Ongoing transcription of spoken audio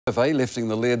survey lifting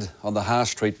the lid on the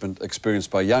harsh treatment experienced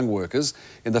by young workers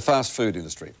in the fast food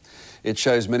industry. It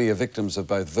shows many are victims of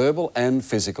both verbal and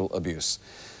physical abuse.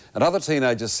 And other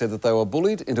teenagers said that they were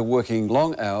bullied into working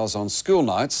long hours on school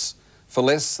nights for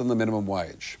less than the minimum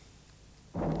wage.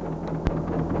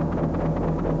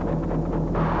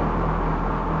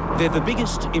 They're the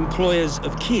biggest employers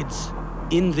of kids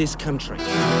in this country.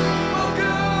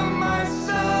 Welcome, my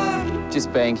son.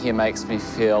 Just being here makes me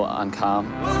feel uncalm.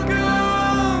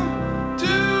 Welcome to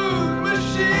the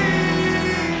machine.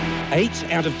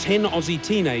 8 out of 10 Aussie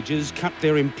teenagers cut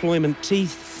their employment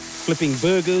teeth flipping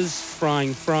burgers,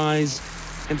 frying fries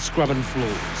and scrubbing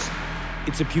floors.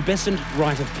 It's a pubescent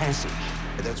rite of passage.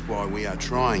 That's why we are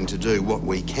trying to do what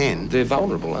we can. They're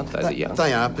vulnerable, aren't they, the young?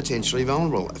 They are potentially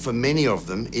vulnerable. For many of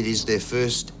them, it is their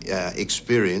first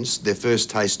experience, their first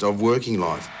taste of working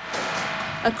life.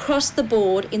 Across the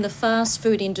board in the fast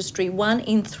food industry, 1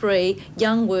 in 3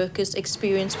 young workers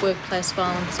experience workplace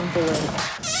violence and bullying.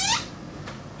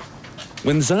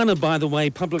 When Zana, by the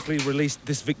way, publicly released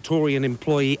this Victorian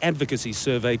employee advocacy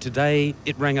survey today,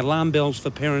 it rang alarm bells for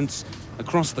parents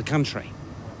across the country.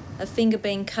 A finger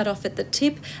being cut off at the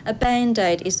tip, a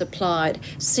band-aid is applied.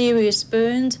 Serious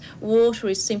burns, water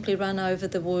is simply run over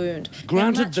the wound.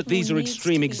 Granted that these are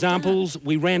extreme examples,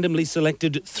 we randomly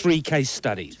selected 3 case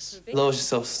studies. It lowers your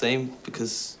self-esteem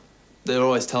because they're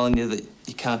always telling you that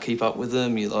you can't keep up with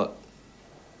them, you're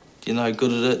no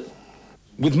good at it.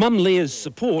 With Mum Leah's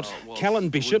support, Callan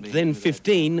Bishop, then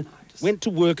 15, went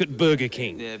to work at Burger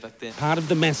King, part of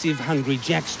the massive Hungry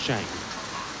Jack's chain.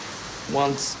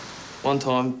 One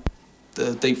time,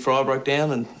 the deep fryer broke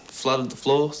down and flooded the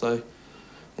floor, so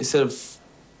instead of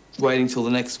waiting till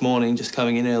the next morning, just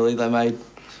coming in early, they made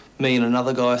me and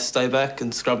another guy stay back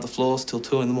and scrub the floors till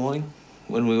 2 in the morning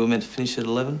when we were meant to finish at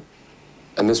 11.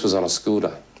 And this was on a school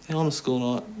day? Yeah, on a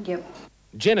school night. Yep.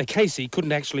 Jenna Casey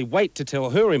couldn't actually wait to tell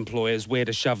her employers where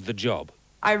to shove the job.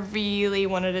 I really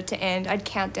wanted it to end. I'd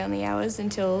count down the hours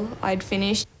until I'd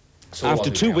finished. After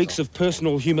 2 weeks of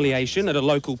personal humiliation at a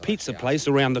local pizza place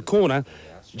around the corner,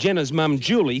 Jenna's mum,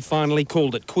 Julie, finally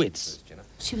called it quits.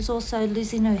 She was also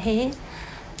losing her hair.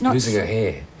 Losing her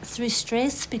hair? Through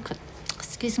stress,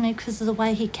 because of the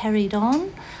way he carried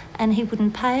on, and he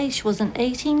wouldn't pay. She wasn't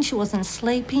eating, she wasn't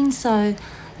sleeping, so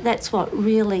that's what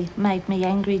really made me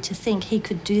angry, to think he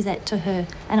could do that to her,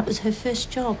 and it was her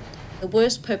first job. The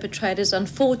worst perpetrators,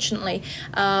 unfortunately,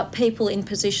 are people in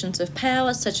positions of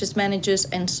power, such as managers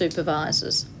and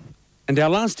supervisors. And our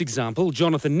last example,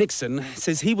 Jonathan Nixon,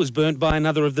 says he was burnt by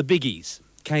another of the biggies,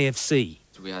 KFC.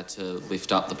 We had to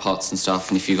lift up the pots and stuff,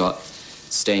 and if you got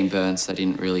steam burns, they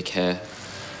didn't really care.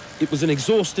 It was an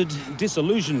exhausted,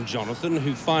 disillusioned Jonathan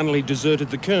who finally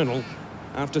deserted the Colonel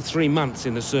after 3 months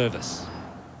in the service.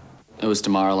 It was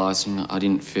demoralising. I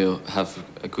didn't have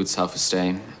a good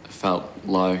self-esteem. I felt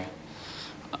low.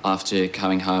 After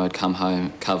coming home, I'd come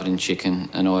home covered in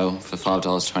chicken and oil for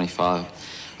 $5.25.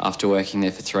 After working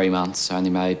there for 3 months, I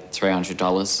only made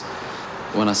 $300.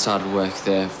 When I started work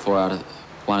there,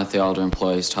 one of the older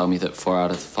employees told me that 4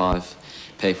 out of 5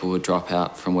 people would drop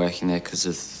out from working there because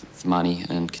of the money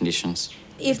and conditions.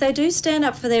 If they do stand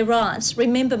up for their rights,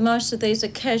 remember most of these are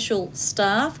casual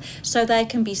staff, so they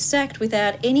can be sacked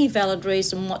without any valid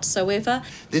reason whatsoever.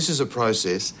 This is a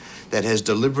process that has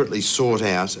deliberately sought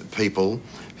out people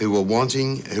who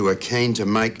are keen to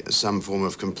make some form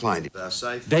of complaint.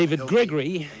 David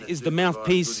Gregory is the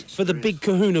mouthpiece for the big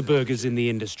kahuna burgers in the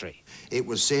industry. It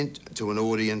was sent to an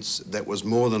audience that was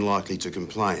more than likely to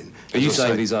complain. Are you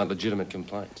saying these aren't legitimate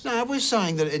complaints? No, we're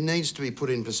saying that it needs to be put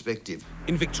in perspective.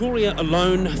 In Victoria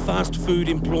alone, fast food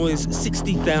employs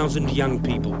 60,000 young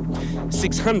people.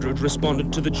 600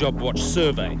 responded to the JobWatch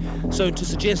survey. So to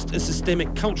suggest a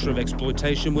systemic culture of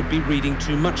exploitation would be reading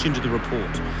too much into the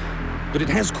report. But it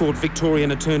has caught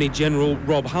Victorian Attorney-General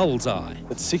Rob Hull's eye.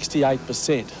 That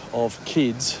 68% of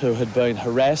kids who had been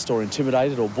harassed or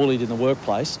intimidated or bullied in the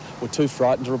workplace were too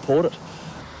frightened to report it.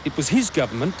 It was his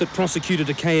government that prosecuted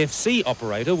a KFC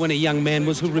operator when a young man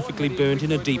was horrifically burnt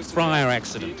in a deep fryer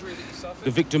accident.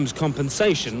 The victim's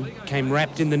compensation came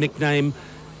wrapped in the nickname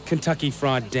Kentucky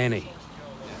Fried Danny.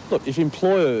 Look, if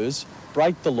employers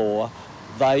break the law,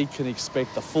 they can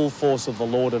expect the full force of the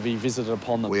law to be visited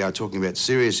upon them. We are talking about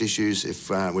serious issues if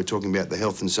we're talking about the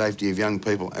health and safety of young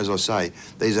people. As I say,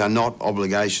 these are not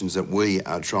obligations that we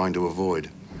are trying to avoid.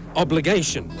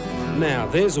 Obligation. Now,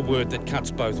 there's a word that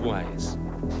cuts both ways.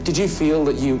 Did you feel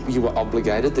that you were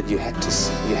obligated, that you had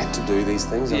to do these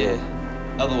things? Yeah.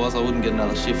 Otherwise, I wouldn't get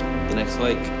another shift the next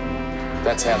week.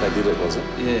 That's how they did it, was it?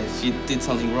 Yeah, if you did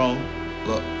something wrong,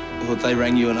 like if they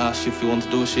rang you and asked you if you wanted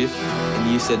to do a shift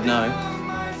and you said no,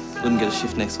 wouldn't get a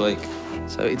shift next week.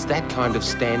 So it's that kind of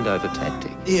standover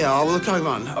tactic. Yeah, well, come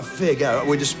on, a fair go.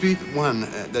 We dispute, one,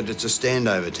 that it's a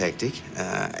standover tactic,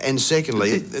 and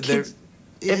secondly... Kids,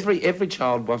 every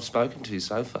child I've spoken to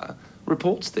so far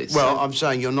reports this. Well, I'm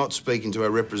saying you're not speaking to a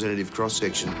representative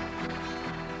cross-section.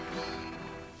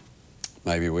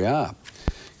 Maybe we are.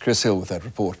 Chris Hill with that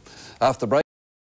report. After the break...